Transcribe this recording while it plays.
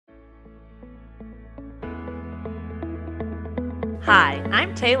Hi,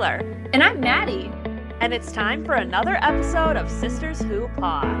 I'm Taylor, And I'm Maddie. and it's time for another episode of Sisters Who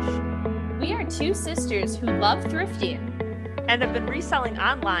Posh, We are two sisters who love thrifting. and have been reselling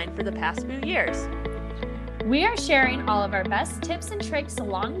online for the past few years, We are sharing all of our best tips and tricks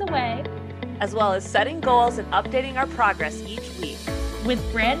along the way as well as setting goals and updating our progress each week. with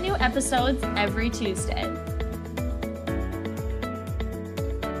brand new episodes every Tuesday.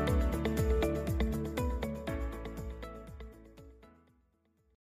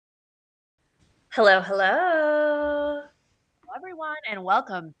 Hello, hello, everyone, and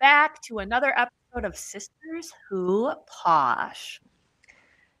welcome back to another episode of Sisters Who Posh.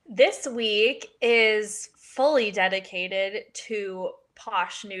 This week is fully dedicated to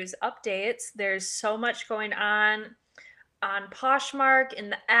Posh news updates. There's so much going on Poshmark, in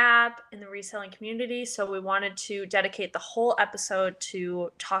the app, in the reselling community, so we wanted to dedicate the whole episode to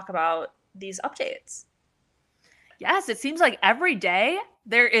talk about these updates. Yes, it seems like every day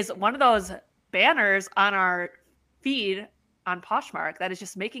there is one of those banners on our feed on Poshmark that is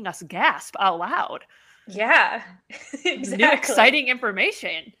just making us gasp out loud. Yeah, exactly. New exciting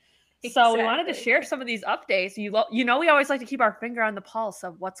information. So we wanted to Exactly. share some of these updates. You know, we always like to keep our finger on the pulse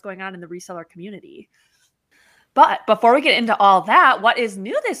of what's going on in the reseller community. But before we get into all that, what is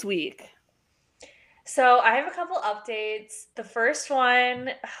new this week? So I have a couple updates. The first one,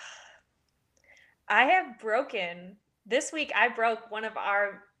 this week I broke one of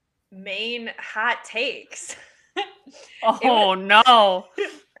our main hot takes. Oh, no.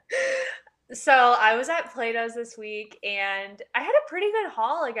 So I was at Plato's this week and I had a pretty good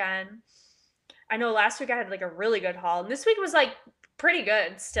haul again. I know last week I had like a really good haul, and this week was like pretty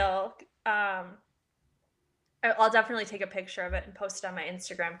good still. I'll definitely take a picture of it and post it on my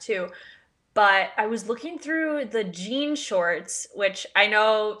Instagram too. But I was looking through the jean shorts, which I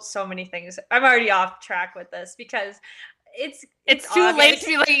know so many things. I'm already off track with this because it's too late August. to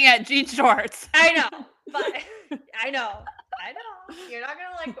be looking at jean shorts. I know, but I know. You're not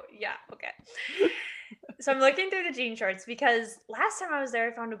gonna like. Yeah, okay. So I'm looking through the jean shorts because last time I was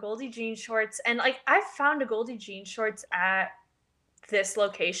there, I found a Goldie jean shorts, and like I've found a Goldie jean shorts at this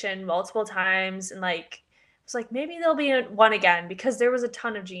location multiple times, and like I was like, maybe there'll be one again because there was a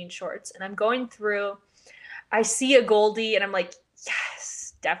ton of jean shorts, and I'm going through. I see a Goldie, and I'm like,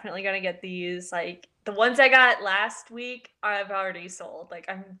 yes, definitely gonna get these. Like the ones I got last week, I've already sold. Like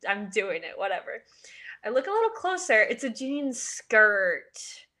I'm doing it. Whatever. I look a little closer. It's a jean skirt.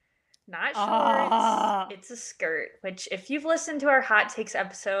 Not shorts. It's a skirt, which if you've listened to our hot takes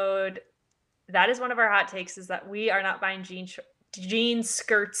episode, that is one of our hot takes is that we are not buying jean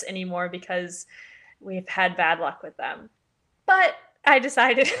skirts anymore because we've had bad luck with them. But I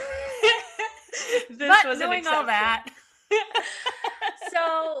decided this was an doing all exception. that.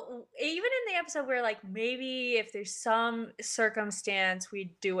 So even in the episode where like maybe if there's some circumstance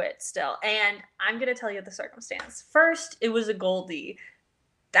we do it still, and I'm gonna tell you the circumstance. First, it was a Goldie.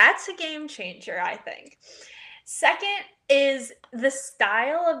 That's a game changer, I think. Second is the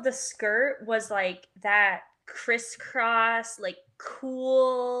style of the skirt was like that crisscross, like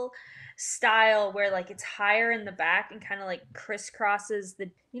cool style where like it's higher in the back and kind of like crisscrosses the,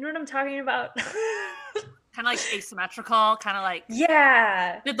 you know what I'm talking about? Kind of like asymmetrical, kind of like.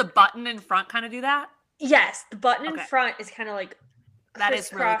 Yeah. Did the button in front kind of do that? Yes, the button in Okay. front is kind of like That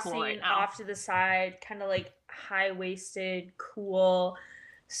is really cool right crisscrossing now. off to the side, kind of like high-waisted, cool.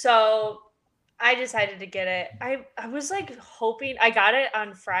 So I decided to get it. I was like hoping, I got it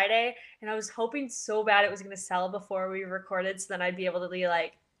on Friday, and I was hoping so bad it was going to sell before we recorded, so then I'd be able to be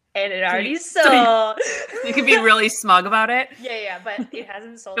like, and it already sold. You could be really smug about it. Yeah, but it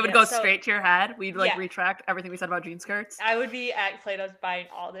hasn't sold It would yet, go so straight to your head. We'd like Yeah. retract everything we said about jean skirts. I would be at Plato's buying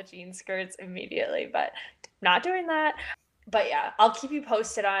all the jean skirts immediately, but not doing that. But yeah, I'll keep you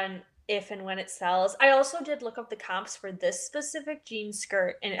posted on if and when it sells. I also did look up the comps for this specific jean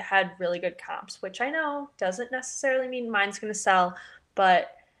skirt, and it had really good comps, which I know doesn't necessarily mean mine's going to sell,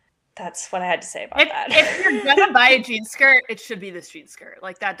 but that's what I had to say about that. If you're gonna buy a jean skirt, it should be this jean skirt.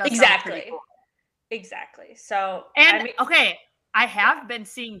 Like that does sound pretty Exactly. cool. Exactly. So And okay, I have been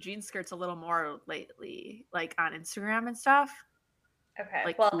seeing jean skirts a little more lately, like on Instagram and stuff. okay.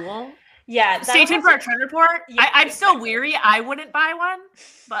 Like Well, cool. yeah. Stay tuned for our trend report. Yeah, I'm still exactly. weary. I wouldn't buy one,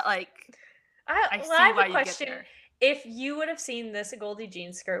 but like I see I have why a you get question. there. If you would have seen this Goldie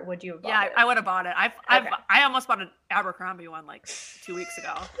jean skirt, would you have bought Yeah, it? I would have bought it. Okay. I almost bought an Abercrombie one like 2 weeks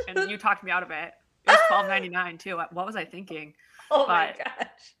ago, and you talked me out of it. It was $12.99 too. What was I thinking? Oh my but-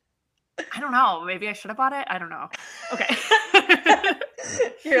 gosh. I don't know. Maybe I should have bought it. I don't know. Okay.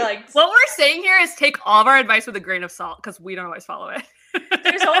 You're like, What we're saying here is take all of our advice with a grain of salt because we don't always follow it.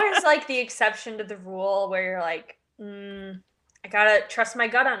 there's always like the exception to the rule where you're like, I gotta trust my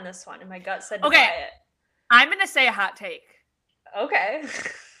gut on this one, and my gut said to Okay. buy it. I'm going to say a hot take. Okay.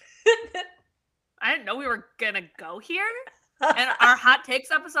 I didn't know we were going to go here. And our hot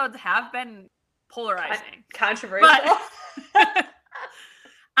takes episodes have been polarizing. Controversial. But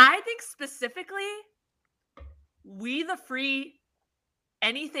I think specifically, We The Free,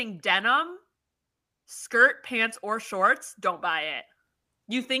 anything denim, skirt, pants, or shorts, don't buy it.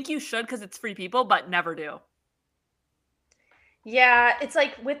 You think you should because it's free people, but never do. Yeah, it's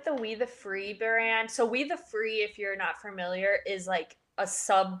like with the We The Free brand. So We The Free, if you're not familiar, is like a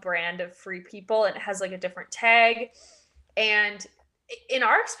sub brand of Free People, and it has like a different tag. And in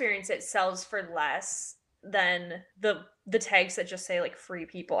our experience, it sells for less than the tags that just say like Free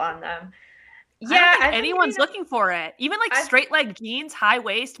People on them. Yeah, I don't think anyone's looking for it. Even like straight leg jeans, high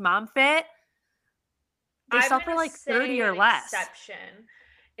waist, mom fit, they sell for like 30 or less.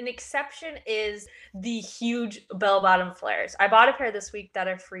 An exception is the huge bell-bottom flares. I bought a pair this week that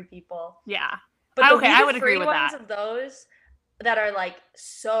are Free People. Yeah. But okay, I would agree with ones that. Of those that are like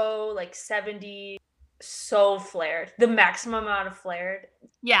so like 70, so flared. The maximum amount of flared.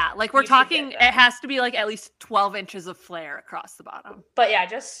 Yeah, like we're talking, it has to be like at least 12 inches of flare across the bottom. But yeah,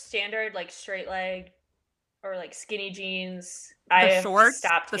 just standard like straight leg or like skinny jeans. The shorts,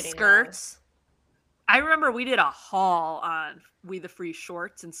 the skirts. Those. I remember we did a haul on We The Free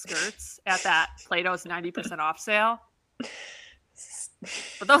shorts and skirts at that Plato's 90% off sale.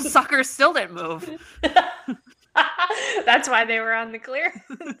 But those suckers still didn't move. That's why they were on the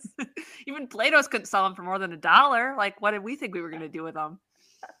clearance. Even Plato's couldn't sell them for more than $1. Like, what did we think we were going to do with them?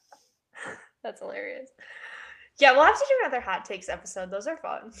 That's hilarious. Yeah, we'll have to do another hot takes episode. Those are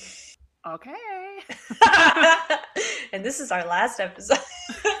fun. Okay. And this is our last episode.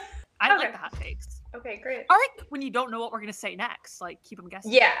 I like the hot takes. Okay, great. I like when you don't know what we're going to say next. Like, keep them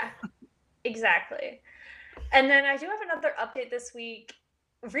guessing. Yeah, exactly. And then I do have another update this week.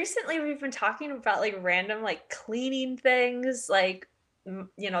 Recently, we've been talking about like random like cleaning things, like,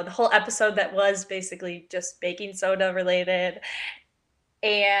 you know, the whole episode that was basically just baking soda related.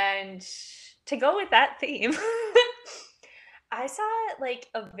 And to go with that theme, I saw like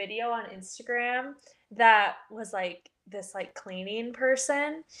a video on Instagram that was like this like cleaning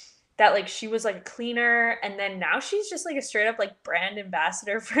person that like she was like a cleaner, and then now she's just like a straight up like brand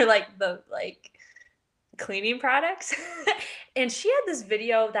ambassador for like the like cleaning products. And she had this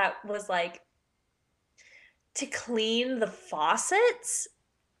video that was like to clean the faucets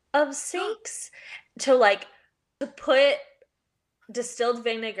of sinks, to put distilled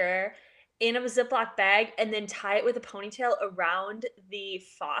vinegar in a Ziploc bag and then tie it with a ponytail around the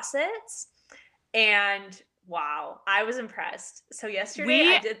faucets. And wow, I was impressed. So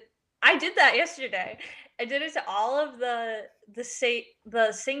yesterday I did that yesterday. I did it to all of the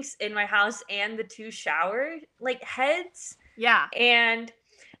sinks in my house and the 2 shower like heads. Yeah. And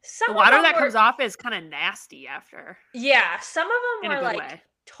the water that comes off is kind of nasty after. Yeah, some of them were like way.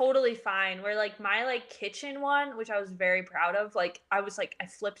 Totally fine. Where like my like kitchen one, which I was very proud of, like I was like I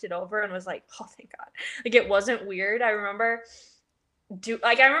flipped it over and was like, oh thank God. Like it wasn't weird. I remember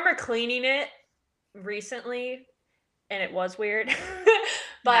cleaning it recently and it was weird.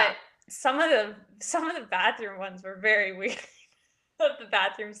 But yeah. Some of the bathroom ones were very weird. The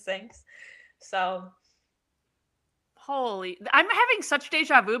bathroom sinks. So I'm having such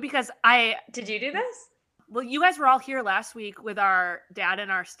deja vu because did you do this? Well, you guys were all here last week with our dad and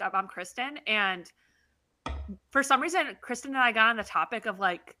our stepmom, Kristen. And for some reason, Kristen and I got on the topic of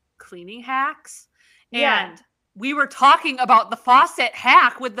like cleaning hacks. And we were talking about the faucet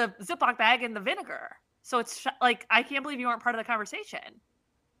hack with the Ziploc bag and the vinegar. So it's like, I can't believe you weren't part of the conversation.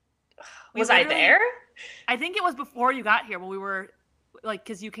 Was I there? I think it was before you got here when we were like,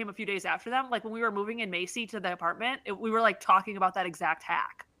 because you came a few days after them. Like when we were moving in Macy to the apartment, we were like talking about that exact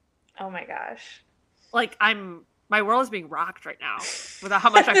hack. Oh my gosh. Like my world is being rocked right now with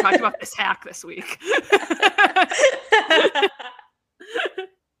how much I've talked about this hack this week.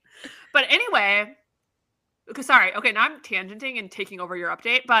 But anyway, sorry. Okay, now I'm tangenting and taking over your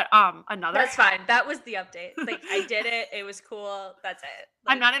update. But That's fine. That was the update. Like I did it. It was cool. That's it.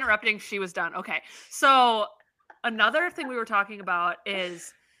 I'm not interrupting. She was done. Okay. So another thing we were talking about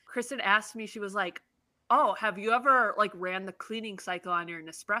is Kristen asked me. She was like, "Oh, have you ever like ran the cleaning cycle on your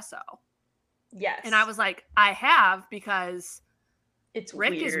Nespresso?" Yes. And I was like, I have, because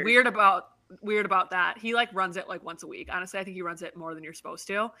Rick is weird about that. He like runs it like once a week. Honestly, I think he runs it more than you're supposed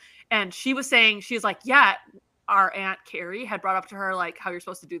to. And she was saying, she's like, yeah, our Aunt Carrie had brought up to her like how you're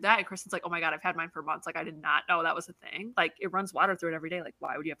supposed to do that. And Kristen's like, oh my God, I've had mine for months. Like I did not know that was a thing. Like it runs water through it every day. Like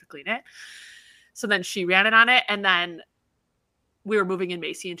why would you have to clean it? So then she ran it on it. And then we were moving in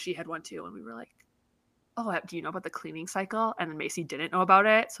Macy and she had one too. And we were like, oh, do you know about the cleaning cycle? And then Macy didn't know about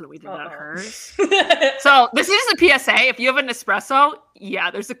it, so then we did it on hers. So So this is just a PSA. If you have an espresso,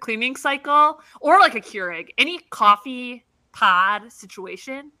 yeah, there's a cleaning cycle, or like a Keurig. Any coffee pod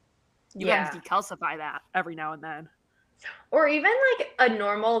situation, you have to decalcify that every now and then. Or even like a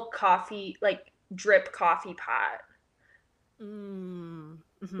normal coffee, like drip coffee pot.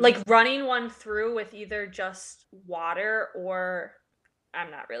 Mm-hmm. Like running one through with either just water or I'm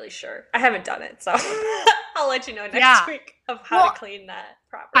not really sure. I haven't done it, so I'll let you know next week of how to clean that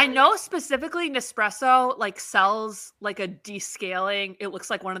properly. I know specifically Nespresso like sells like a descaling. It looks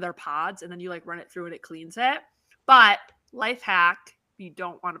like one of their pods, and then you like run it through and it cleans it. But life hack, if you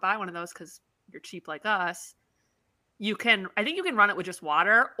don't want to buy one of those because you're cheap like us, I think you can run it with just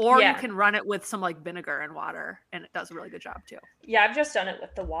water, or you can run it with some like vinegar and water, and it does a really good job too. Yeah, I've just done it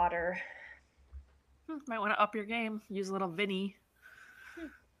with the water. Might want to up your game. Use a little Vinny.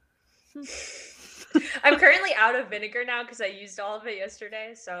 I'm currently out of vinegar now because I used all of it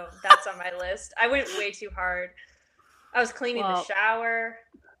yesterday, so that's on my list. I went way too hard. I was cleaning the shower.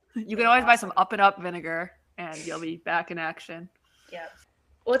 You can always buy some Up and Up vinegar, and you'll be back in action. Yeah.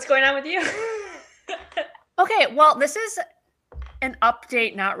 What's going on with you? Okay, well, this is an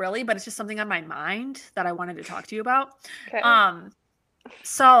update, not really, but it's just something on my mind that I wanted to talk to you about. Okay.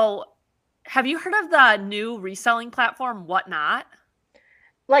 So have you heard of the new reselling platform, Whatnot?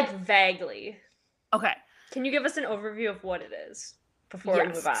 Like vaguely. Okay. Can you give us an overview of what it is before we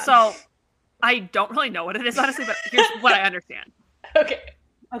move on? So I don't really know what it is, honestly, but here's what I understand. Okay.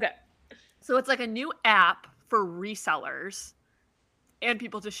 So it's like a new app for resellers and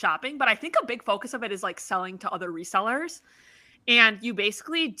people just shopping. But I think a big focus of it is like selling to other resellers. And you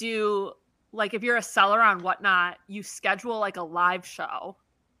basically do, like, if you're a seller on Whatnot, you schedule like a live show.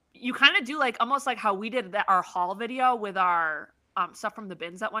 You kind of do like almost like how we did our haul video with our stuff from the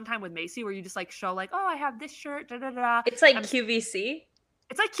bins at one time with Macy, where you just like show like, oh, I have this shirt, da da da. It's like QVC.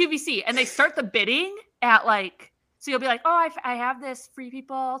 It's like QVC, and they start the bidding at like, so you'll be like, oh, I have this Free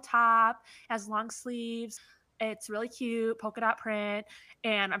People top, has long sleeves, it's really cute, polka dot print,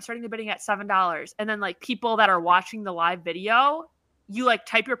 and I'm starting the bidding at $7. And then like people that are watching the live video, you like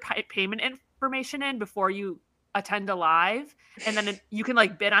type your payment information in before you attend a live, and then you can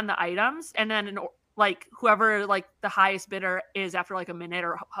like bid on the items, and then like whoever like the highest bidder is after like a minute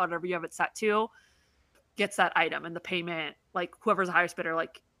or however you have it set to gets that item, and the payment, like whoever's the highest bidder,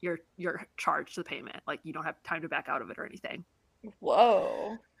 like you're charged the payment, like you don't have time to back out of it or anything.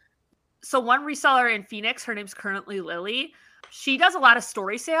 Whoa. So one reseller in Phoenix, her name's currently Lily, she does a lot of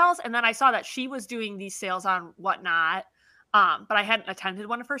story sales, and then I saw that she was doing these sales on Whatnot, but I hadn't attended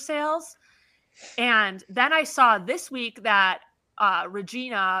one of her sales. And then I saw this week that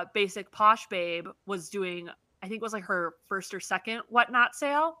Regina, Basic Posh Babe, was doing, I think it was like her first or second Whatnot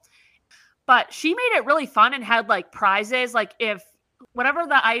sale. But she made it really fun and had like prizes. Like if whatever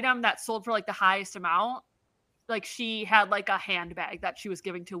the item that sold for like the highest amount, like she had like a handbag that she was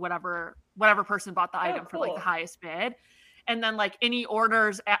giving to whatever person bought the item for like the highest bid. And then like any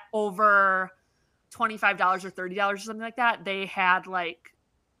orders at over $25 or $30 or something like that, they had like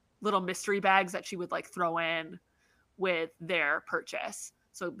little mystery bags that she would like throw in with their purchase.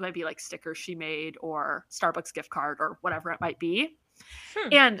 So it might be like stickers she made or Starbucks gift card or whatever it might be.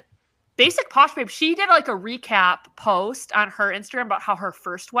 And Basic Posh Babe, she did like a recap post on her Instagram about how her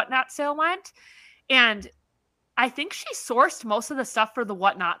first Whatnot sale went. And I think she sourced most of the stuff for the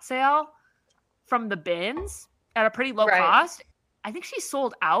Whatnot sale from the bins at a pretty low cost. I think she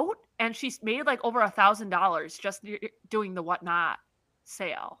sold out, and she's made like over $1,000 just doing the Whatnot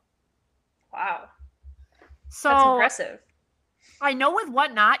sale. Wow. So that's impressive. I know with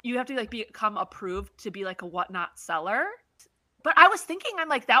Whatnot, you have to like become approved to be like a Whatnot seller. But I was thinking, I'm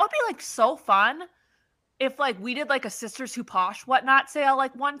like, that would be like so fun if like we did like a Sisters Who Posh Whatnot sale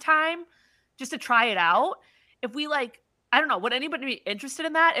like one time just to try it out. If we like, I don't know, would anybody be interested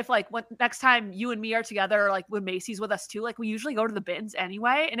in that? If like next time you and me are together, or like when Macy's with us too, like we usually go to the bins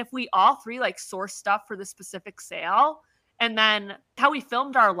anyway. And if we all three like source stuff for the specific sale, and then how we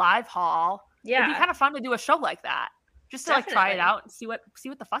filmed our live haul, it'd be kind of fun to do a show like that, just to like try it out and see what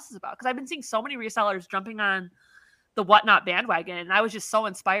the fuss is about. Because I've been seeing so many resellers jumping on the Whatnot bandwagon, and I was just so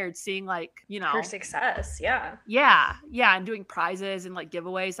inspired seeing like, you know, her success. Yeah, and doing prizes and like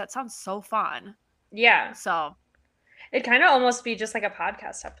giveaways. That sounds so fun. Yeah. So it kind of almost be just like a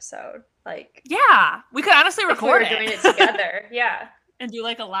podcast episode. Like, yeah, we could honestly record doing it together. Yeah. And do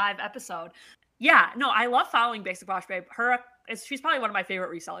like a live episode. Yeah, no, I love following Basic Posh Babe. She's probably one of my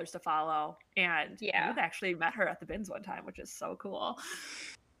favorite resellers to follow. And we've actually met her at the bins one time, which is so cool.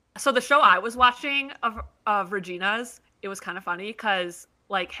 So the show I was watching of Regina's, it was kind of funny because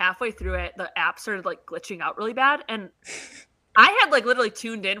like halfway through it, the app started like glitching out really bad. And I had like literally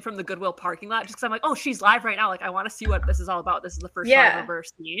tuned in from the Goodwill parking lot just because I'm like, oh, she's live right now. Like, I want to see what this is all about. This is the first show I've ever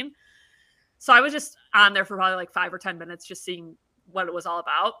seen. So I was just on there for probably like 5 or 10 minutes just seeing what it was all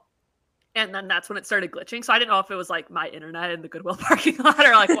about. And then that's when it started glitching. So I didn't know if it was like my internet in the Goodwill parking lot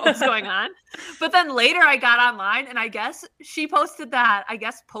or like what was going on. But then later I got online and I guess she posted that I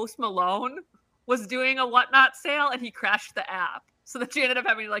guess Post Malone was doing a Whatnot sale and he crashed the app. So that she ended up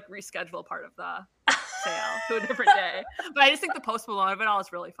having to like reschedule part of the sale to a different day. But I just think the Post Malone of it all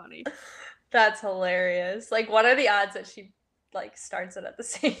is really funny. That's hilarious. Like, what are the odds that she like starts it at the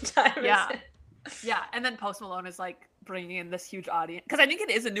same time? Yeah, and then Post Malone is like bringing in this huge audience because I think it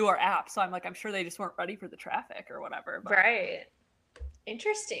is a newer app, so I'm like, I'm sure they just weren't ready for the traffic or whatever. But. Right.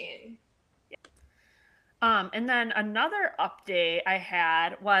 Interesting. Yeah. And then another update I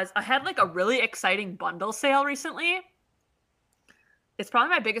had like a really exciting bundle sale recently. It's probably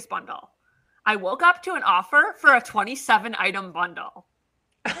my biggest bundle. I woke up to an offer for a 27 item bundle.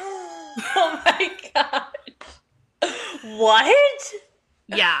 Oh my god! What?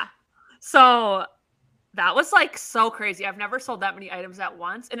 Yeah. So that was like so crazy. I've never sold that many items at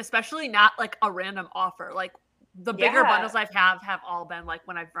once, and especially not like a random offer. Like the bigger bundles I have all been like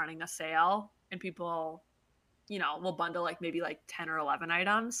when I'm running a sale and people, will bundle like maybe like 10 or 11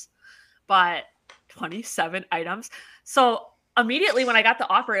 items, but 27 items. So immediately when I got the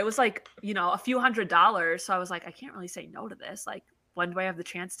offer, it was like, a few $100s. So I was like, I can't really say no to this. Like, when do I have the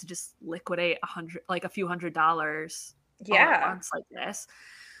chance to just liquidate a few $100s all at once like this?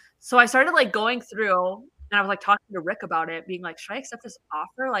 So I started like going through and I was like talking to Rick about it, being like, should I accept this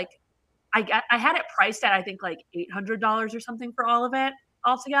offer? Like I had it priced at, I think like $800 or something for all of it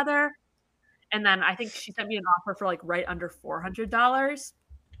altogether. And then I think she sent me an offer for like right under $400.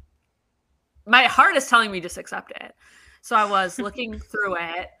 My heart is telling me just accept it. So I was looking through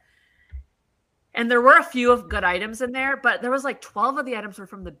it and there were a few of good items in there, but there was like 12 of the items were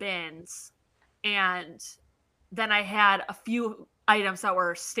from the bins. And then I had a few items that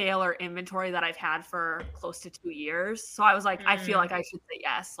were stale or inventory that I've had for close to 2 years. So I was like, I feel like I should say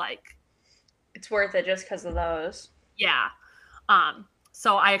yes. Like it's worth it just because of those. Yeah.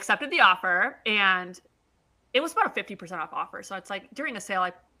 So I accepted the offer and it was about a 50% off offer. So it's like during a sale,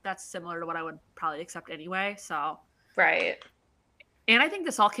 that's similar to what I would probably accept anyway. So. Right. And I think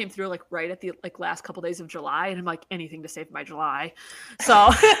this all came through like right at the like last couple days of July, and I'm like, anything to save my July. So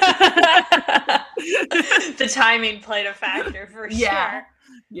the timing played a factor for sure.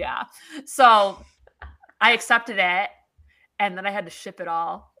 Yeah. So I accepted it, and then I had to ship it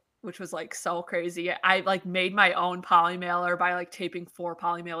all, which was like so crazy. I like made my own poly mailer by like taping 4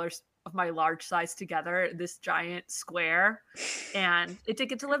 poly mailers of my large size together, this giant square, and it did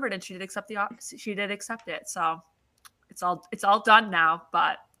get delivered, and she did accept it. So. It's all done now,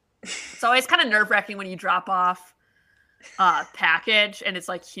 but it's always kind of nerve-wracking when you drop off a package and it's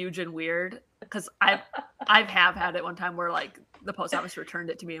like huge and weird, because I've had it one time where like the post office returned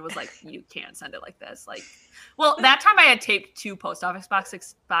it to me and was like, you can't send it like this. Like, well, that time I had taped 2 post office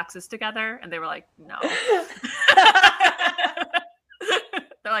boxes together and they were like, no.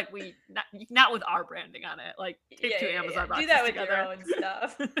 They're like, not with our branding on it. Like, tape 2 Amazon boxes do that with together. your own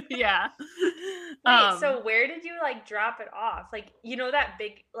stuff. Yeah. Wait, so where did you like drop it off? Like, that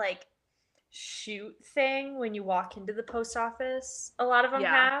big like chute thing when you walk into the post office? A lot of them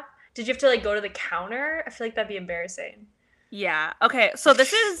have. Did you have to like go to the counter? I feel like that'd be embarrassing. Yeah. Okay. So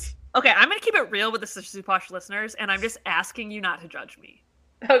this is okay. I'm gonna keep it real with the Sisters Who Posh listeners, and I'm just asking you not to judge me.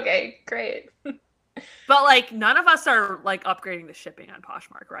 Okay. Great. But like none of us are like upgrading the shipping on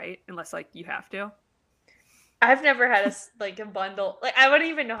Poshmark, right? Unless like you have to. I've never had a bundle. Like I wouldn't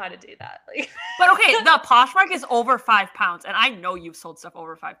even know how to do that. Like, but okay, the Poshmark is over 5 pounds, and I know you've sold stuff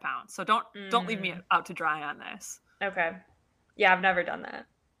over 5 pounds, so don't leave me out to dry on this. Okay. Yeah, I've never done that.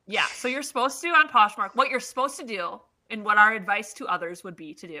 Yeah, so you're supposed to on Poshmark. What you're supposed to do, and what our advice to others would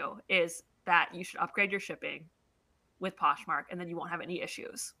be to do, is that you should upgrade your shipping with Poshmark, and then you won't have any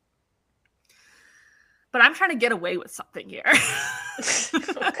issues. But I'm trying to get away with something here.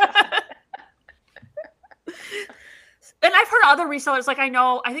 And I've heard other resellers, like I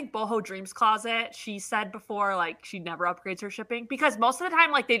think Boho Dreams Closet, she said before, like she never upgrades her shipping because most of the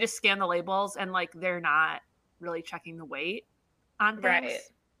time, like they just scan the labels and like they're not really checking the weight on things. Right.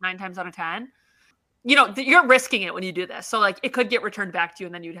 9 times out of 10. You're risking it when you do this. So like it could get returned back to you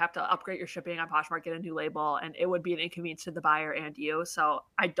and then you'd have to upgrade your shipping on Poshmark, get a new label, and it would be an inconvenience to the buyer and you. So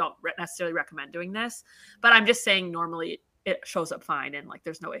I don't necessarily recommend doing this, but I'm just saying normally it shows up fine and like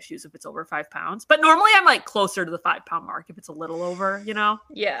there's no issues if it's over 5 pounds. But normally I'm like closer to the 5 pound mark if it's a little over,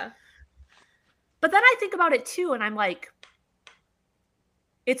 Yeah. But then I think about it too and I'm like,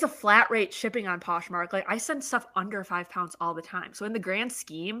 it's a flat rate shipping on Poshmark. Like I send stuff under 5 pounds all the time. So in the grand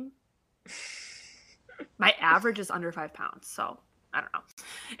scheme, my average is under 5 pounds. So I don't know.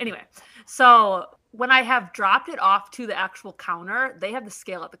 Anyway, so when I have dropped it off to the actual counter, they have the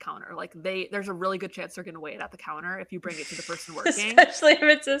scale at the counter. Like there's a really good chance they're going to weigh it at the counter if you bring it to the person working. Especially if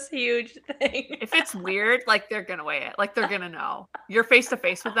it's this huge thing. If it's weird, like they're going to weigh it. Like they're going to know. You're face to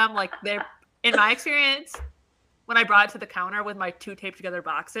face with them. Like they're, in my experience, when I brought it to the counter with my 2 taped together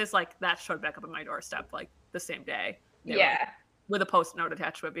boxes, like that showed back up on my doorstep like the same day. Yeah. With a post note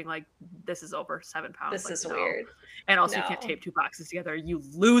attached to it being like, this is over 7 pounds. This like, is weird. And also you can't tape 2 boxes together, you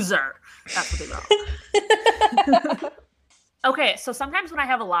loser. That's what they wrote. Okay, so sometimes when I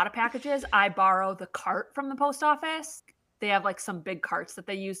have a lot of packages, I borrow the cart from the post office. They have like some big carts that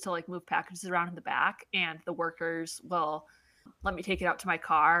they use to like move packages around in the back, and the workers will let me take it out to my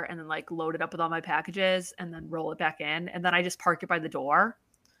car and then like load it up with all my packages and then roll it back in, and then I just park it by the door.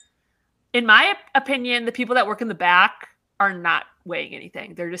 In my opinion, the people that work in the back are not weighing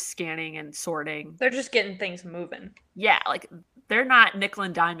anything. They're just scanning and sorting. They're just getting things moving. Yeah, like they're not nickel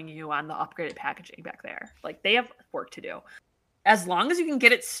and diming you on the upgraded packaging back there. Like they have work to do. As long as you can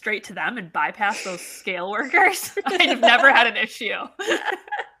get it straight to them and bypass those scale workers, I've never had an issue.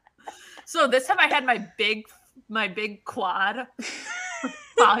 So this time I had my big quad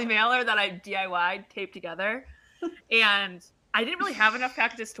poly mailer that I DIY'd taped together, and I didn't really have enough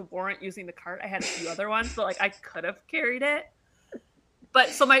packages to warrant using the cart. I had a few other ones, but like I could have carried it. But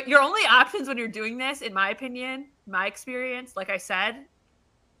so your only options when you're doing this, in my opinion, my experience, like I said,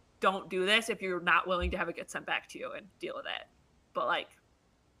 don't do this if you're not willing to have it get sent back to you and deal with it. But like,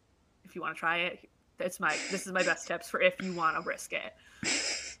 if you want to try it, this is my best tips for if you want to risk it.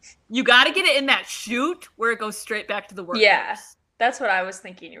 You got to get it in that chute where it goes straight back to the workers. Yeah, that's what I was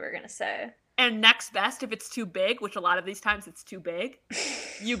thinking you were going to say. And next best, if it's too big, which a lot of these times it's too big,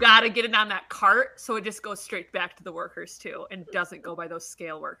 you got to get it on that cart so it just goes straight back to the workers too and doesn't go by those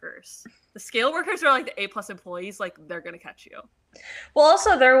scale workers. The scale workers are like the A+ employees, like they're going to catch you. Well,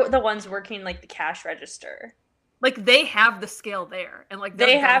 also they're the ones working like the cash register. Like they have the scale there and like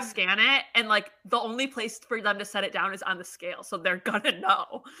they have scan it, and like the only place for them to set it down is on the scale. So they're going to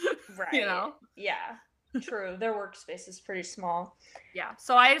know. Right. You know? Yeah. True. Their workspace is pretty small. Yeah.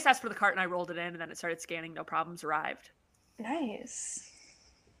 So I just asked for the cart and I rolled it in, and then it started scanning. No problems. Arrived. Nice.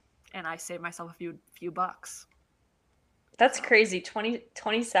 And I saved myself a few bucks. That's crazy.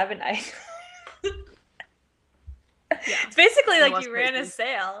 27 items. Yeah. It's basically like you ran a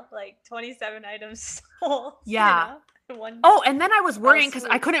sale, like 27 items sold. Yeah. You know? Oh, and then I was worrying because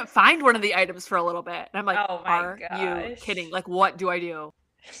I couldn't find one of the items for a little bit. And I'm like, oh are you kidding? Like, what do I do?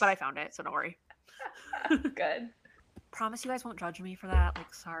 But I found it, so don't worry. Good. Promise you guys won't judge me for that.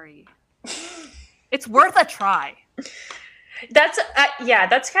 Like, sorry. It's worth a try. That's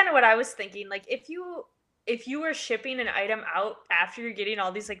that's kind of what I was thinking. Like, if you were shipping an item out after you're getting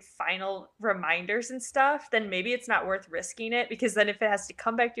all these like final reminders and stuff, then maybe it's not worth risking it, because then if it has to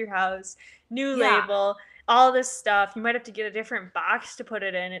come back to your house, new label, all this stuff, you might have to get a different box to put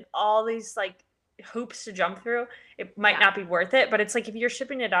it in and all these like hoops to jump through. It might not be worth it. But it's like if you're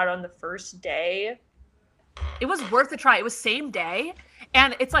shipping it out on the first day, it was worth a try. It was same day,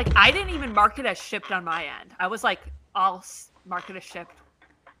 and it's like I didn't even mark it as shipped on my end. I was like, I'll mark it as shipped.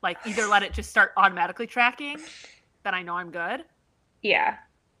 Like, either let it just start automatically tracking, then I know I'm good. Yeah.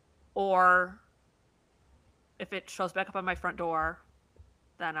 Or if it shows back up on my front door,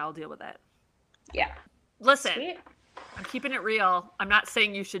 then I'll deal with it. Yeah. Listen, Sweet. I'm keeping it real. I'm not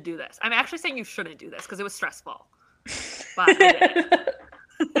saying you should do this. I'm actually saying you shouldn't do this because it was stressful. But I did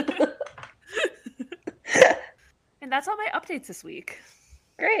it. And that's all my updates this week.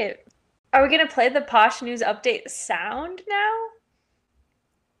 Great. Are we going to play the Posh News Update sound now?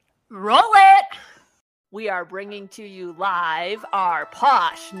 Roll it! We are bringing to you live our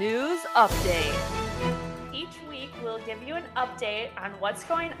Posh News Update. Each week, we'll give you an update on what's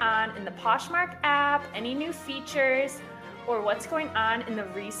going on in the Poshmark app, any new features, or what's going on in the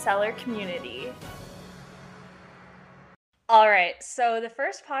reseller community. All right, so the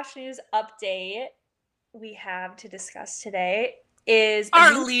first Posh News update we have to discuss today is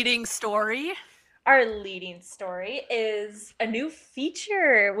our leading story. Our leading story is a new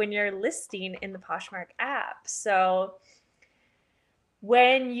feature when you're listing in the Poshmark app. So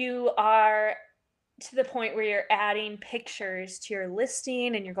when you are to the point where you're adding pictures to your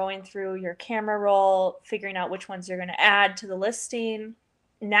listing and you're going through your camera roll, figuring out which ones you're going to add to the listing,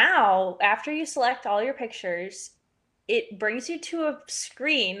 now, after you select all your pictures, it brings you to a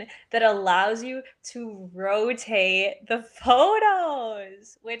screen that allows you to rotate the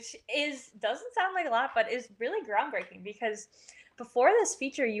photos, which doesn't sound like a lot, but is really groundbreaking, because before this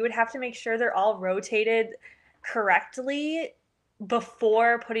feature, you would have to make sure they're all rotated correctly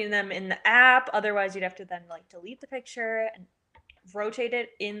before putting them in the app. Otherwise, you'd have to then like delete the picture and rotate it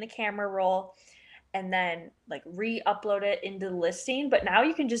in the camera roll and then like re-upload it into the listing. But now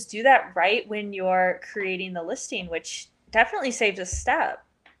you can just do that right when you're creating the listing, which definitely saves a step.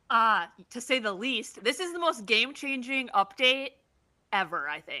 To say the least. This is the most game-changing update ever,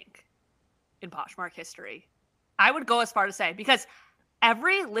 I think, in Poshmark history. I would go as far to say, because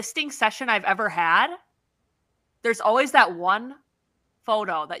every listing session I've ever had, there's always that one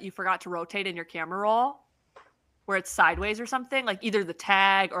photo that you forgot to rotate in your camera roll where it's sideways or something, like either the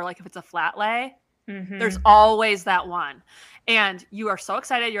tag or like if it's a flat lay. Mm-hmm. There's always that one. And you are so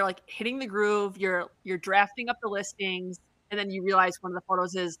excited. You're like hitting the groove. You're drafting up the listings. And then you realize one of the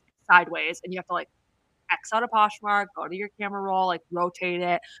photos is sideways and you have to like X out of Poshmark, go to your camera roll, like rotate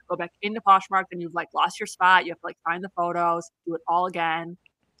it, go back into Poshmark. Then you've like lost your spot. You have to like find the photos, do it all again.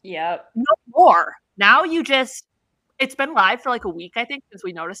 Yep. No more. Now it's been live for like a week, I think, since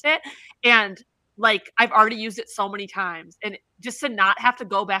we noticed it. And like, I've already used it so many times. And just to not have to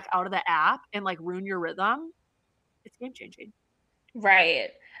go back out of the app and like ruin your rhythm, it's game changing.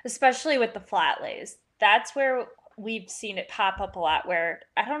 Right. Especially with the flat lays. That's where we've seen it pop up a lot where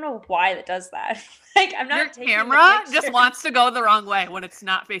I don't know why it does that. Like, I'm not your taking camera just wants to go the wrong way when it's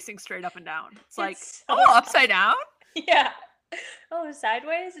not facing straight up and down. It's like, upside down? Yeah. Oh,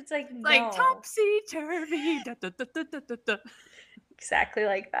 sideways? It's like, no. Like topsy-turvy. Exactly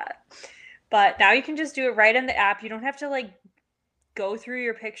like that. But now you can just do it right in the app. You don't have to like go through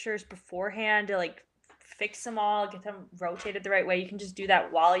your pictures beforehand to like fix them all, get them rotated the right way. You can just do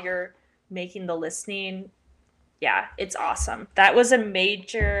that while you're making the listing. Yeah, it's awesome. That was a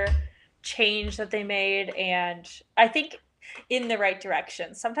major change that they made, and I think in the right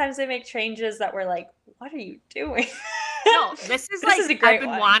direction. Sometimes they make changes that were like, what are you doing? No, this is a great I've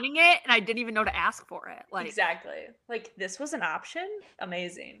been wanting it and I didn't even know to ask for it. Like, exactly. Like, this was an option?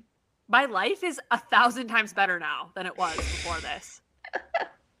 Amazing. My life is 1,000 times better now than it was before this.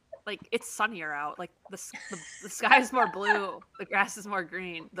 Like, it's sunnier out. Like, the sky is more blue. The grass is more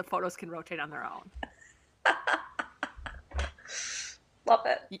green. The photos can rotate on their own. Love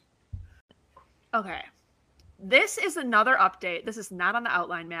it. Okay. This is another update. This is not on the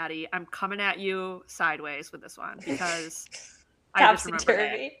outline, Maddie. I'm coming at you sideways with this one because I just remembered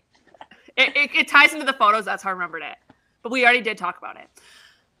it. It ties into the photos. That's how I remembered it. But we already did talk about it.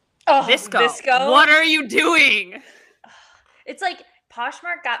 Oh, VSCO. What are you doing? It's like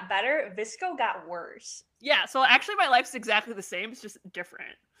Poshmark got better, VSCO got worse. Yeah, so actually my life's exactly the same. It's just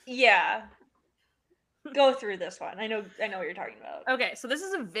different. Yeah. Go through this one. I know what you're talking about. Okay, so this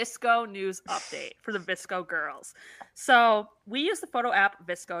is a VSCO news update for the VSCO girls. So we use the photo app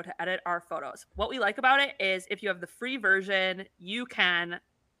VSCO to edit our photos. What we like about it is if you have the free version, you can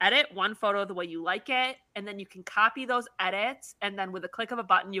edit one photo the way you like it, and then you can copy those edits, and then with a click of a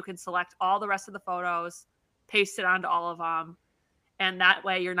button, you can select all the rest of the photos, paste it onto all of them, and that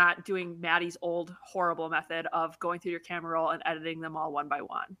way you're not doing Maddie's old horrible method of going through your camera roll and editing them all one by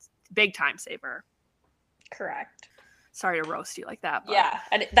one. Big time saver. Correct. Sorry to roast you like that. But... yeah,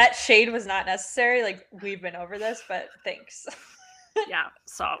 and that shade was not necessary. Like, we've been over this, but thanks. Yeah,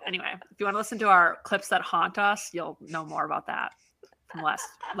 so anyway, if you want to listen to our clips that haunt us, you'll know more about that from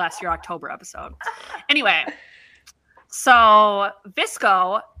last year October episode. Anyway, so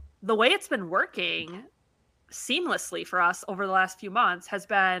VSCO, the way it's been working seamlessly for us over the last few months has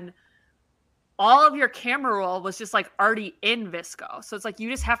been all of your camera roll was just like already in VSCO. So it's like you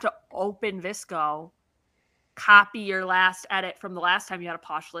just have to open VSCO, copy your last edit from the last time you had a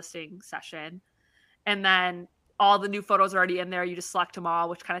Posh listing session, and then all the new photos are already in there. You just select them all,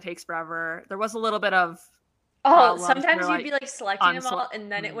 which kind of takes forever. There was a little bit of sometimes you'd be like selecting them all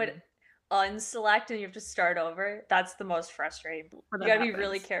and then it would unselect and you have to start over. That's the most frustrating. You gotta be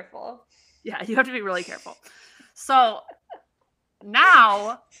really careful. Yeah, you have to be really careful. So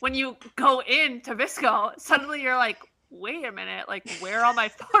now when you go into VSCO, suddenly you're like, wait a minute, like, where are all my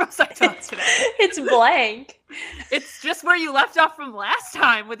photos I took today? It's blank. It's just where you left off from last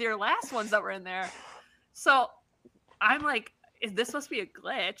time with your last ones that were in there. So I'm like, this must be a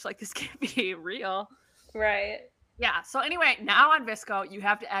glitch. Like, this can't be real. Right. Yeah. So anyway, now on VSCO, you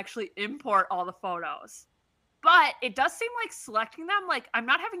have to actually import all the photos. But it does seem like selecting them, like, I'm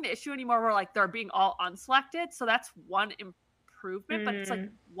not having the issue anymore where, like, they're being all unselected. So that's one improvement. But it's like,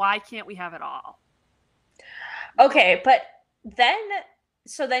 why can't we have it all? Okay, but then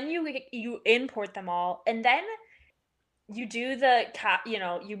you import them all, and then you do the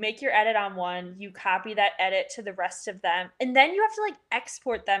you make your edit on one, you copy that edit to the rest of them, and then you have to like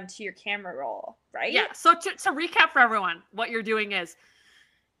export them to your camera roll, right? Yeah. So to recap for everyone, what you're doing is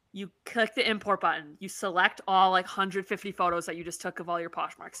you click the import button, you select all like 150 photos that you just took of all your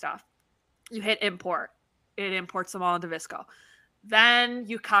Poshmark stuff. You hit import. It imports them all into VSCO. Then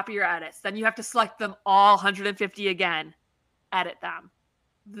you copy your edits. Then you have to select them all 150 again, edit them.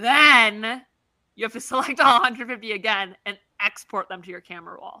 Then you have to select all 150 again and export them to your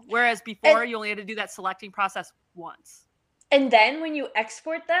camera roll. Whereas before, you only had to do that selecting process once. And then when you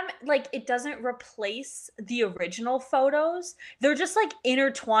export them, like it doesn't replace the original photos. They're just like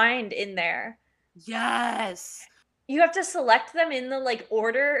intertwined in there. Yes. You have to select them in the like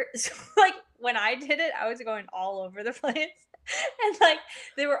order. So, like when I did it, I was going all over the place. And like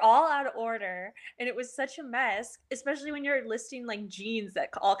they were all out of order and it was such a mess, especially when you're listing like jeans that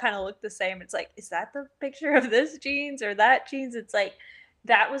all kind of look the same. It's like, is that the picture of this jeans or that jeans? It's like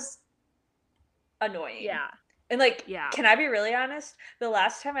that was annoying. Yeah. And like, can I be really honest? The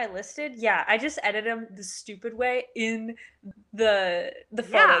last time I listed, I just edited them the stupid way in the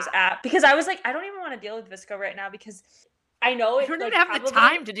Photos app because I was like, I don't even want to deal with VSCO right now because I know you don't even have the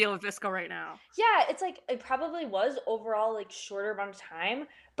time to deal with VSCO right now. Yeah, it's like it probably was overall like shorter amount of time,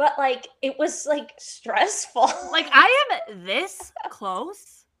 but like it was like stressful. Like I am this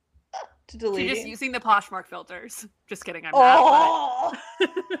close to just using the Poshmark filters. Just kidding, I'm not.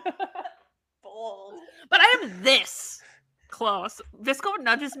 Bold. But I am this close. VSCO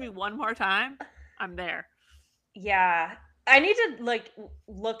nudges me one more time. I'm there. Yeah, I need to like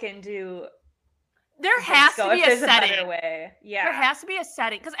look into. There has to be a setting. Way. Yeah. There has to be a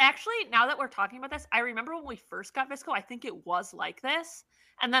setting. Because actually, now that we're talking about this, I remember when we first got VSCO, I think it was like this.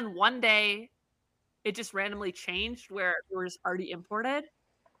 And then one day, it just randomly changed where it was already imported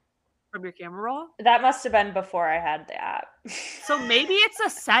from your camera roll. That must have been before I had the app. So maybe it's a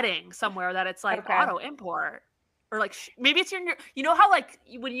setting somewhere that it's like auto import. Or like, maybe it's your, you know how like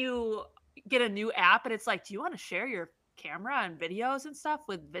when you get a new app and it's like, do you want to share your camera and videos and stuff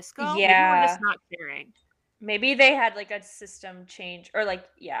with VSCO? Yeah. Maybe we're just not sharing. Maybe they had like a system change or like,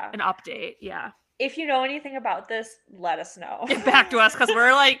 an update. Yeah. If you know anything about this, let us know. Get back to us because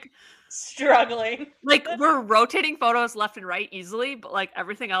we're like struggling. Like we're rotating photos left and right easily, but like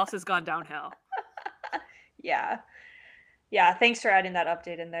everything else has gone downhill. Yeah. Yeah. Thanks for adding that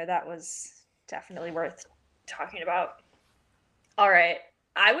update in there. That was definitely worth talking about. All right.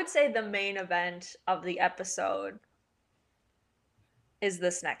 I would say the main event of the episode is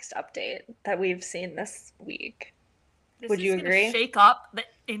this next update that we've seen this week. Would you agree? Shake up the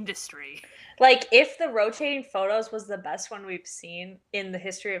industry. Like if the rotating photos was the best one we've seen in the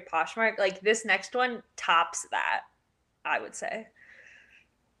history of Poshmark, like this next one tops that, I would say.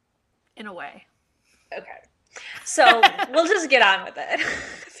 In a way. Okay. So we'll just get on with it.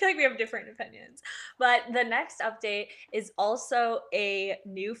 I feel like we have different opinions. But the next update is also a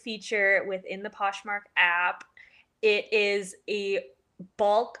new feature within the Poshmark app. It is a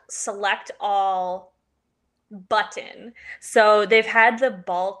bulk select all button. So they've had the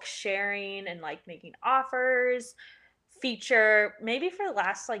bulk sharing and like making offers feature maybe for the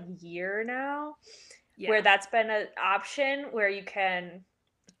last like year now, where that's been an option where you can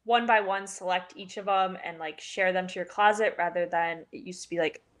one by one select each of them and like share them to your closet rather than it used to be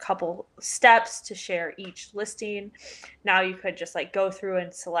like a couple steps to share each listing. Now you could just like go through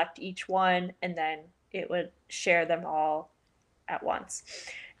and select each one and then it would share them all at once.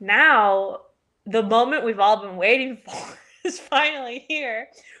 Now, the moment we've all been waiting for is finally here,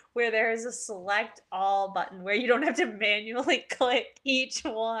 where there is a select all button where you don't have to manually click each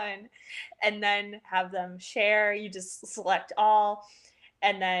one and then have them share. You just select all,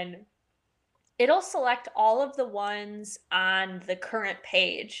 and then it'll select all of the ones on the current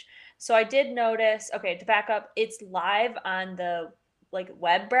page. So I did notice, okay, to back up, it's live on the like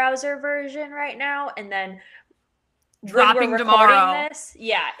web browser version right now, and then dropping tomorrow.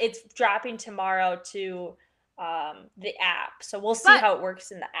 It's dropping tomorrow to the app. So we'll see how it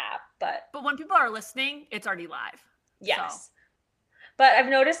works in the app. But when people are listening, it's already live. Yes. So. But I've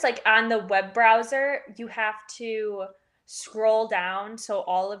noticed like on the web browser, you have to scroll down so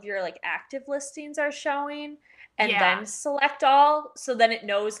all of your like active listings are showing and then select all. So then it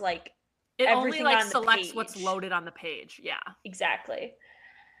knows like it everything only like on the selects page. What's loaded on the page. Yeah. Exactly.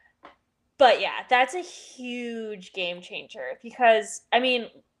 But yeah, that's a huge game changer because, I mean,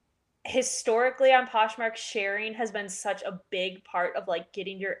 historically on Poshmark, sharing has been such a big part of like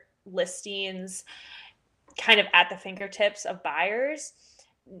getting your listings kind of at the fingertips of buyers.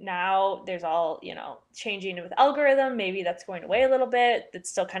 Now there's all, changing with algorithm. Maybe that's going away a little bit. It's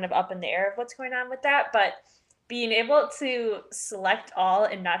still kind of up in the air of what's going on with that. But being able to select all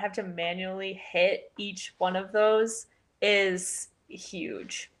and not have to manually hit each one of those is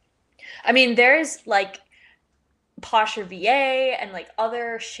huge. I mean, there's like Posher VA and like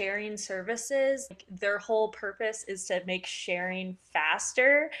other sharing services. Like, their whole purpose is to make sharing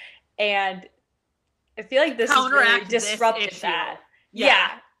faster. And I feel like this has really disrupted that.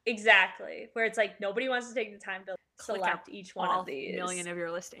 Yeah, exactly. Where it's like nobody wants to take the time to select each one of these. Million of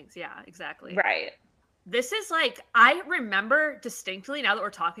your listings. Yeah, exactly. Right. This is like, I remember distinctly, now that we're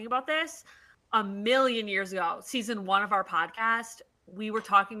talking about this, a million years ago, season 1 of our podcast, we were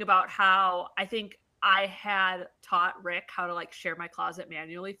talking about how I think I had taught Rick how to like share my closet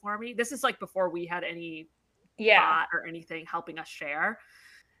manually for me. This is like before we had any bot or anything helping us share.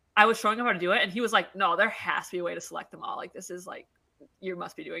 I was showing him how to do it, and he was like, no, there has to be a way to select them all. Like, this is like, you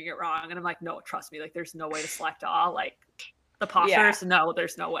must be doing it wrong. And I'm like, no, trust me. Like, there's no way to select all. Like, the Poshers, no,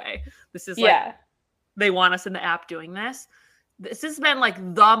 there's no way. This is like, they want us in the app doing this. This has been like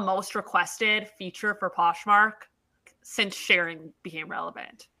the most requested feature for Poshmark since sharing became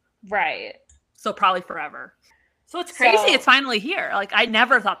relevant. Right. So probably forever. So it's crazy. It's finally here. Like, I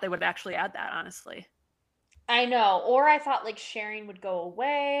never thought they would actually add that, honestly. I know. Or I thought like sharing would go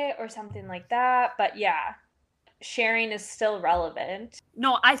away or something like that. But yeah, sharing is still relevant.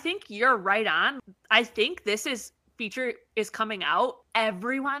 No, I think you're right on. I think this feature is coming out.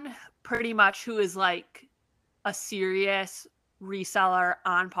 Everyone pretty much who is like a serious reseller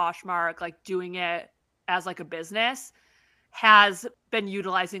on Poshmark, like doing it as like a business, has been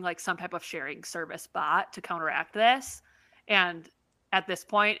utilizing like some type of sharing service bot to counteract this. And at this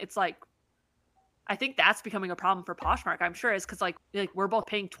point, it's like, I think that's becoming a problem for Poshmark. I'm sure is because like we're both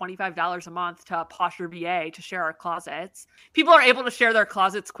paying $25 a month to Posher VA to share our closets. People are able to share their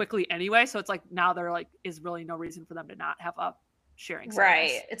closets quickly anyway. So it's like now there like is really no reason for them to not have a sharing service.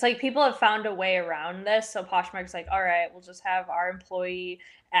 Right. It's like people have found a way around this. So Poshmark's like, all right, we'll just have our employee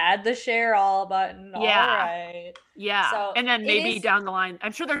add the share all button. All right. Yeah. So and then maybe down the line,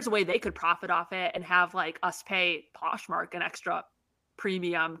 I'm sure there's a way they could profit off it and have like us pay Poshmark an extra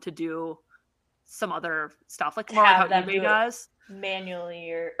premium to do some other stuff, like more like how eBay does manually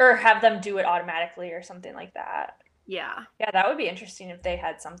or have them do it automatically or something like that. Yeah, that would be interesting if they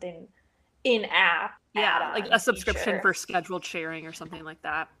had something in app. Yeah, like a subscription for scheduled sharing or something like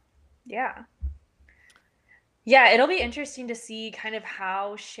that. Yeah, it'll be interesting to see kind of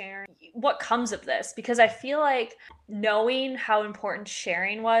how sharing, what comes of this, because I feel like knowing how important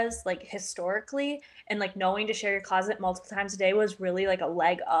sharing was like historically and like knowing to share your closet multiple times a day was really like a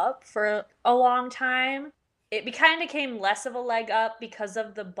leg up for a long time. It kind of became less of a leg up because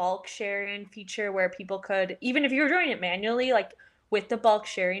of the bulk sharing feature where people could, even if you were doing it manually, like with the bulk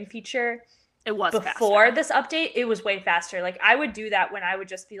sharing feature, it was before faster. This update, it was way faster. Like I would do that when I would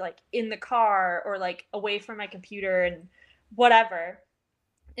just be like in the car or like away from my computer and whatever.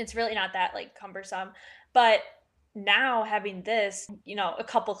 It's really not that like cumbersome. But now having this, you know, a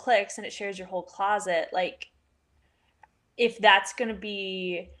couple clicks and it shares your whole closet, like if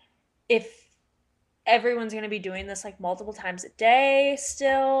everyone's going to be doing this like multiple times a day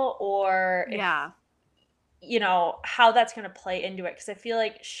still, or you know, how that's going to play into it. Because I feel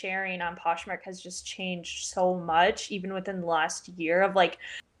like sharing on Poshmark has just changed so much, even within the last year, of like,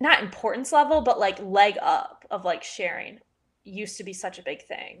 not importance level, but like leg up of like sharing used to be such a big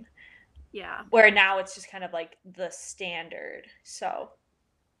thing. Yeah. Where now it's just kind of like the standard. So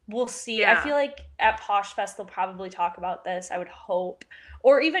we'll see. Yeah. I feel like at PoshFest, they'll probably talk about this, I would hope.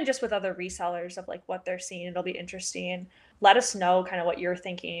 Or even just with other resellers of like what they're seeing. It'll be interesting. Let us know kind of what you're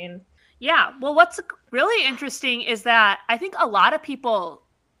thinking. Yeah. Well, what's really interesting is that I think a lot of people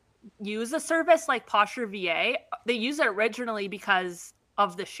use a service like Posher VA. They use it originally because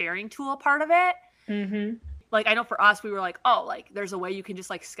of the sharing tool part of it. Mm-hmm. Like, I know for us, we were like, oh, like there's a way you can just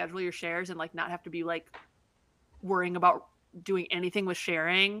like schedule your shares and like not have to be like worrying about doing anything with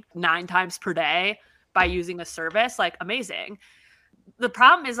sharing 9 times per day by using a service. Like, amazing. The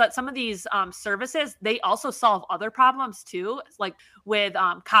problem is that some of these services, they also solve other problems too, like with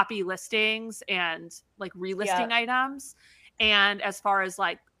copy listings and like relisting items. And as far as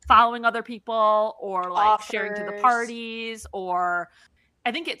like following other people or like offers, sharing to the parties, or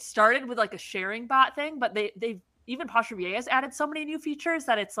I think it started with like a sharing bot thing, but they've even Posher VA has added so many new features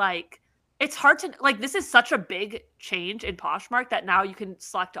that it's like, it's hard to like, this is such a big change in Poshmark that now you can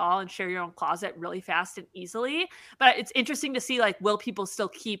select all and share your own closet really fast and easily. But it's interesting to see like, will people still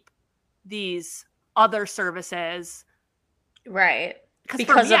keep these other services? Right.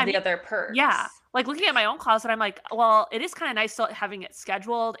 Because of the other perks. Yeah. Like looking at my own closet, I'm like, well, it is kind of nice having it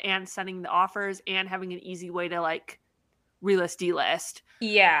scheduled and sending the offers and having an easy way to like relist, delist.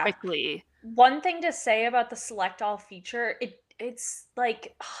 Yeah. Quickly. One thing to say about the select all feature, it's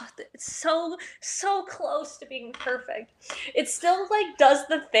like it's so close to being perfect. It still like does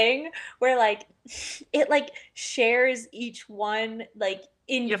the thing where like it like shares each one like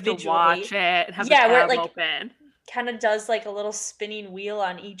You have to individually. watch it and have the Yeah, where it tab like open. kind of does like a little spinning wheel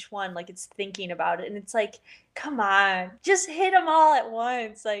on each one, like it's thinking about it, and it's like, come on, just hit them all at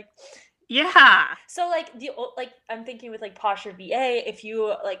once, like. Yeah. So like I'm thinking with like Posture VA, if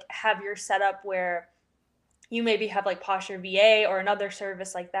you like have your setup where you maybe have like Posture VA or another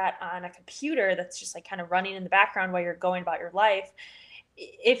service like that on a computer that's just like kind of running in the background while you're going about your life.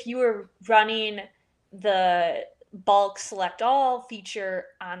 If you were running the bulk select all feature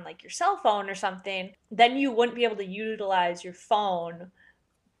on like your cell phone or something, then you wouldn't be able to utilize your phone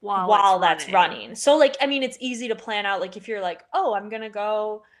while that's running. So like, I mean, it's easy to plan out. Like if you're like, oh, I'm going to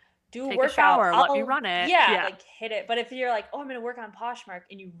go do a workout, shower, let me run it. Yeah, like hit it. But if you're like, oh, I'm going to work on Poshmark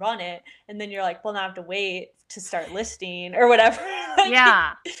and you run it, and then you're like, well, now I have to wait to start listing or whatever. Like,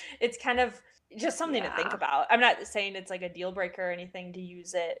 yeah. It's kind of just something to think about. I'm not saying it's like a deal breaker or anything to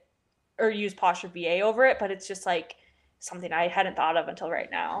use it or use Posture VA over it, but it's just like something I hadn't thought of until right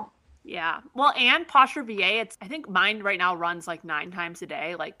now. Yeah. Well, and Posture VA, I think mine right now runs like 9 times a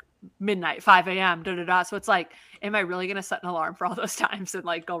day, like midnight, 5 a.m., So it's like, am I really going to set an alarm for all those times and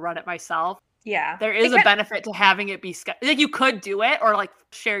like go run it myself? Yeah. There is a benefit to having it be like you could do it or like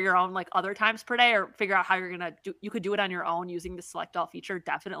share your own like other times per day or figure out how you're going to do. You could do it on your own using the select all feature.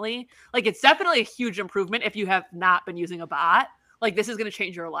 Definitely. Like it's definitely a huge improvement if you have not been using a bot. Like this is going to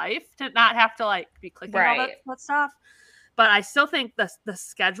change your life to not have to like be clicking all that stuff. But I still think the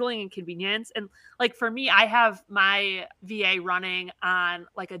scheduling and convenience, and like for me, I have my VA running on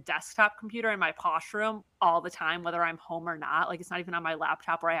like a desktop computer in my Posh room all the time, whether I'm home or not. Like it's not even on my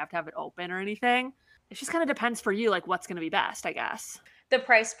laptop where I have to have it open or anything. It just kind of depends for you, like what's going to be best, I guess. The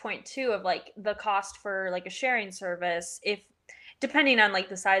price point too of like the cost for like a sharing service, if depending on like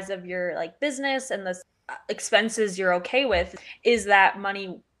the size of your like business and the expenses you're okay with, is that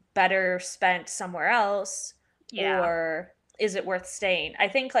money better spent somewhere else? Yeah. Or is it worth staying? I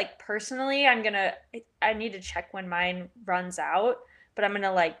think like personally, I need to check when mine runs out, but I'm going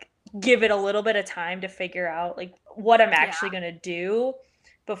to like give it a little bit of time to figure out like what I'm actually going to do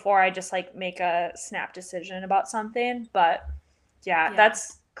before I just like make a snap decision about something. But yeah,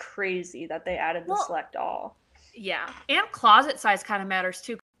 that's crazy that they added the select all. Yeah. And closet size kind of matters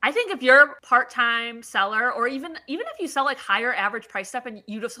too. I think if you're a part-time seller or even if you sell like higher average price stuff and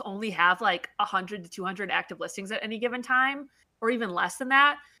you just only have like 100 to 200 active listings at any given time or even less than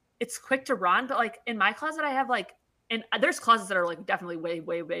that, it's quick to run. But like in my closet, I have like, and there's closets that are like definitely way,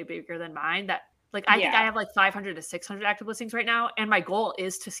 way, way bigger than mine that like, I think I have like 500 to 600 active listings right now. And my goal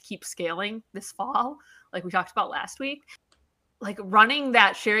is to keep scaling this fall, like we talked about last week. Like running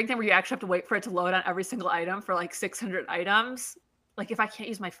that sharing thing where you actually have to wait for it to load on every single item for like 600 items. Like if I can't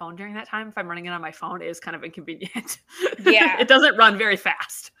use my phone during that time, if I'm running it on my phone, it is kind of inconvenient. Yeah. It doesn't run very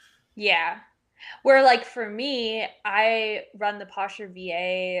fast. Yeah. Where like for me, I run the Posture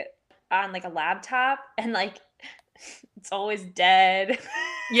VA on like a laptop and like it's always dead.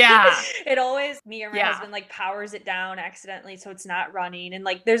 Yeah. It always, me or my husband like powers it down accidentally so it's not running. And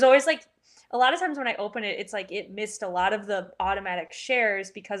like there's always like a lot of times when I open it, it's like it missed a lot of the automatic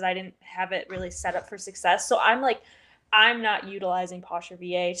shares because I didn't have it really set up for success. So I'm not utilizing Posture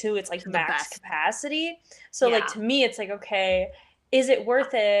VA to its like max capacity. So like to me, it's like, okay, is it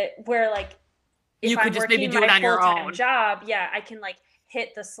worth it? Where like if you could I'm just working maybe do it on your own job, I can like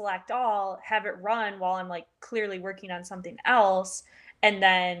hit the select all, have it run while I'm like clearly working on something else, and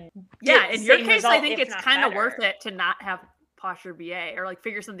then in your case, I think it's kind of worth it to not have Posture VA or like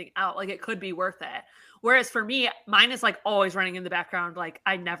figure something out. Like it could be worth it. Whereas for me, mine is like always running in the background. Like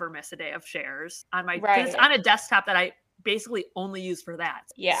I never miss a day of shares on my, it's on a desktop that I basically only use for that.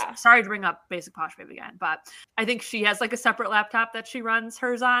 Yeah. Sorry to bring up Basic Posh Babe again, but I think she has like a separate laptop that she runs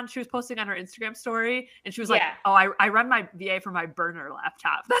hers on. She was posting on her Instagram story and she was like, oh, I run my VA from my burner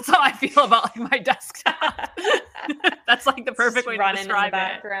laptop. That's how I feel about like my desktop. That's like the perfect way to describe in the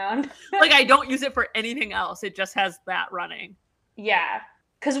background. Like I don't use it for anything else. It just has that running. Yeah.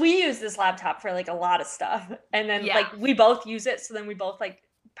 Cause we use this laptop for like a lot of stuff. And then like we both use it. So then we both like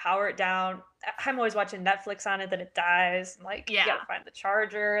power it down. I'm always watching Netflix on it, then it dies. And like you gotta find the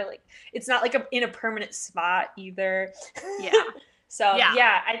charger. Like it's not like in a permanent spot either. Yeah. So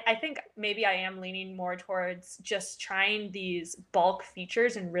I think maybe I am leaning more towards just trying these bulk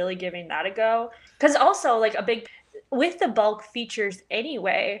features and really giving that a go. Cause also like with the bulk features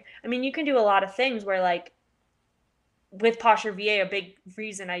anyway, I mean, you can do a lot of things where like with Posher VA, a big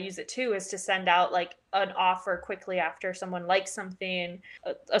reason I use it too is to send out like an offer quickly after someone likes something,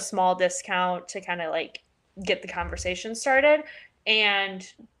 a small discount to kind of like get the conversation started. And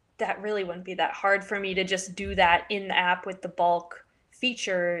that really wouldn't be that hard for me to just do that in the app with the bulk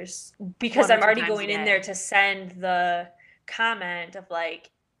features, because I'm already going in there to send the comment of like,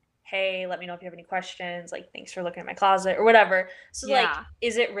 hey, let me know if you have any questions, like thanks for looking at my closet or whatever. So like,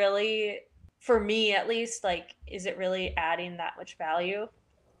 is it really, for me at least, like, is it really adding that much value?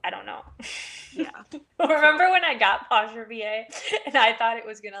 I don't know. Yeah. Remember when I got Posher VA and I thought it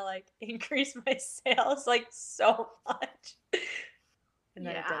was gonna like increase my sales like so much, and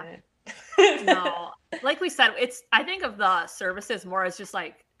then it didn't. No, like we said, I think of the services more as just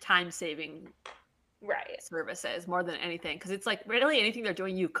like time saving services more than anything, because it's like really anything they're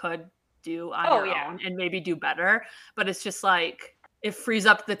doing you could do on your own and maybe do better, but it's just like it frees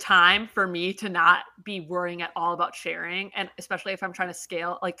up the time for me to not be worrying at all about sharing. And especially if I'm trying to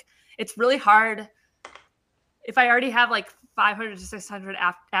scale, like it's really hard if I already have like 500 to 600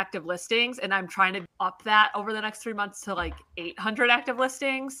 active listings and I'm trying to up that over the next 3 months to like 800 active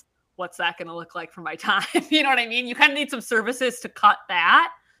listings. What's that going to look like for my time? You know what I mean? You kind of need some services to cut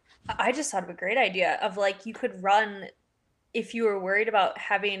that. I just thought of a great idea of like, you could run, if you were worried about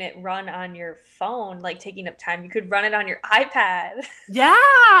having it run on your phone, like taking up time, you could run it on your iPad.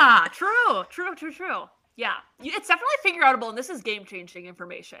 Yeah, true. Yeah, it's definitely figure outable, and this is game-changing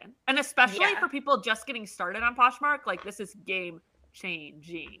information. And especially for people just getting started on Poshmark, like this is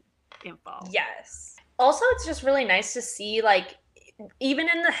game-changing info. Yes. Also, it's just really nice to see, like, even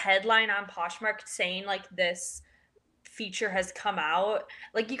in the headline on Poshmark saying like this feature has come out,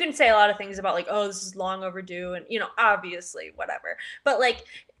 like you can say a lot of things about like, oh, this is long overdue, and you know, obviously whatever, but like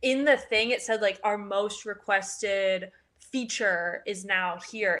in the thing it said like our most requested feature is now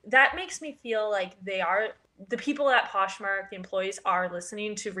here. That makes me feel like the people at Poshmark, the employees, are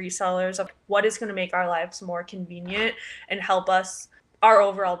listening to resellers of what is going to make our lives more convenient and help us, our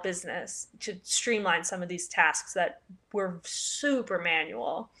overall business, to streamline some of these tasks that were super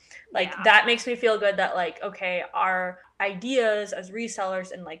manual. Like that makes me feel good that like, okay, our ideas as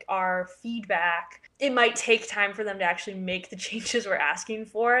resellers and like our feedback, it might take time for them to actually make the changes we're asking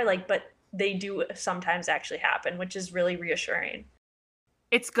for, like, but they do sometimes actually happen, which is really reassuring.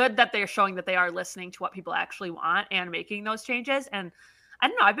 It's good that they're showing that they are listening to what people actually want and making those changes. And I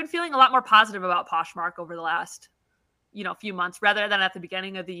don't know, I've been feeling a lot more positive about Poshmark over the last, few months rather than at the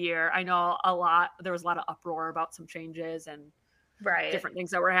beginning of the year. I know there was a lot of uproar about some changes and different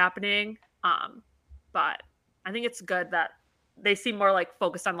things that were happening. But I think it's good that they seem more like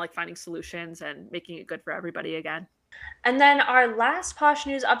focused on like finding solutions and making it good for everybody again. And then our last Posh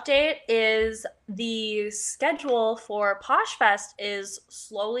News update is the schedule for PoshFest is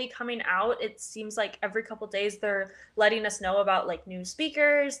slowly coming out. It seems like every couple days they're letting us know about like new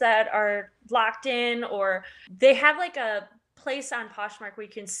speakers that are locked in, or they have like a place on Poshmark where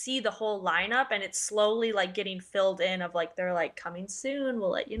you can see the whole lineup, and it's slowly like getting filled in of like, they're like coming soon, we'll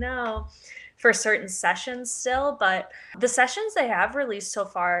let you know, for certain sessions still. But the sessions they have released so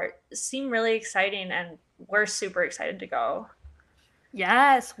far seem really exciting, and we're super excited to go.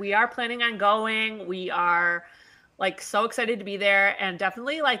 Yes, we are planning on going. We are like so excited to be there, and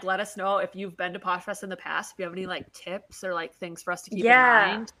definitely like let us know if you've been to PoshFest in the past, if you have any like tips or like things for us to keep in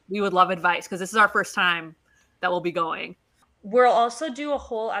mind. We would love advice because this is our first time that we'll be going. We'll also do a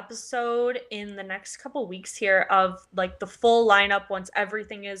whole episode in the next couple weeks here of like the full lineup once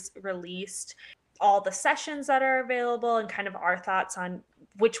everything is released, all the sessions that are available, and kind of our thoughts on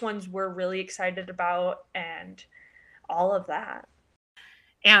which ones we're really excited about and all of that.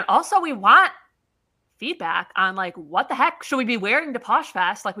 And also we want feedback on like, what the heck should we be wearing to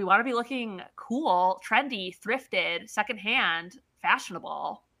PoshFest? Like we want to be looking cool, trendy, thrifted, secondhand,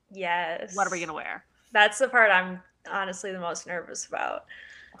 fashionable. Yes. What are we going to wear? That's the part I'm honestly the most nervous about.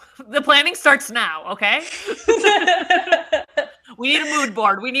 The planning starts now, okay? We need a mood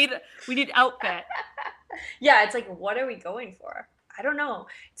board. We need outfit. Yeah, it's like, what are we going for? I don't know.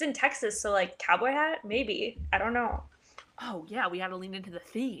 It's in Texas, so like cowboy hat, maybe. I don't know. Oh yeah, we had to lean into the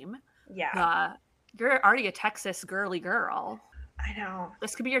theme. Yeah. You're already a Texas girly girl. I know.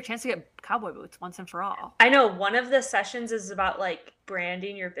 This could be your chance to get cowboy boots once and for all. I know. One of the sessions is about like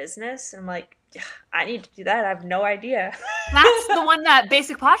branding your business. And I'm like, I need to do that. I have no idea. That's the one that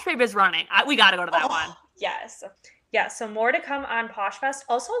Basic Posh Babe is running. We got to go to that one. Yes. Yeah, so more to come on PoshFest.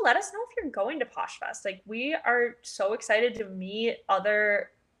 Also, let us know if you're going to PoshFest. Like, we are so excited to meet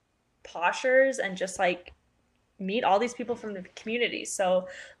other Poshers and just like meet all these people from the community. So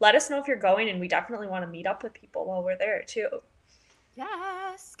let us know if you're going, and we definitely want to meet up with people while we're there too.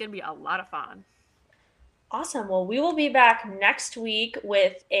 Yes, it's gonna be a lot of fun. Awesome. Well, we will be back next week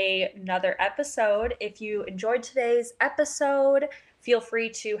with another episode. If you enjoyed today's episode, feel free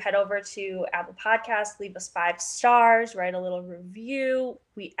to head over to Apple Podcasts, leave us 5 stars, write a little review.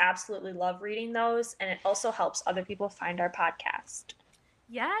 We absolutely love reading those, and it also helps other people find our podcast.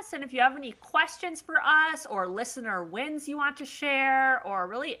 Yes, and if you have any questions for us or listener wins you want to share or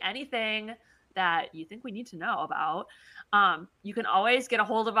really anything that you think we need to know about, you can always get a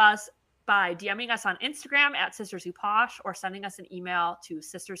hold of us by DMing us on Instagram at Sisters Who Posh or sending us an email to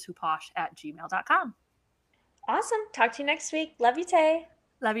sisterswhoposh@gmail.com. Awesome. Talk to you next week. Love you, Tay.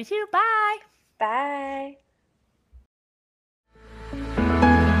 Love you too. Bye. Bye.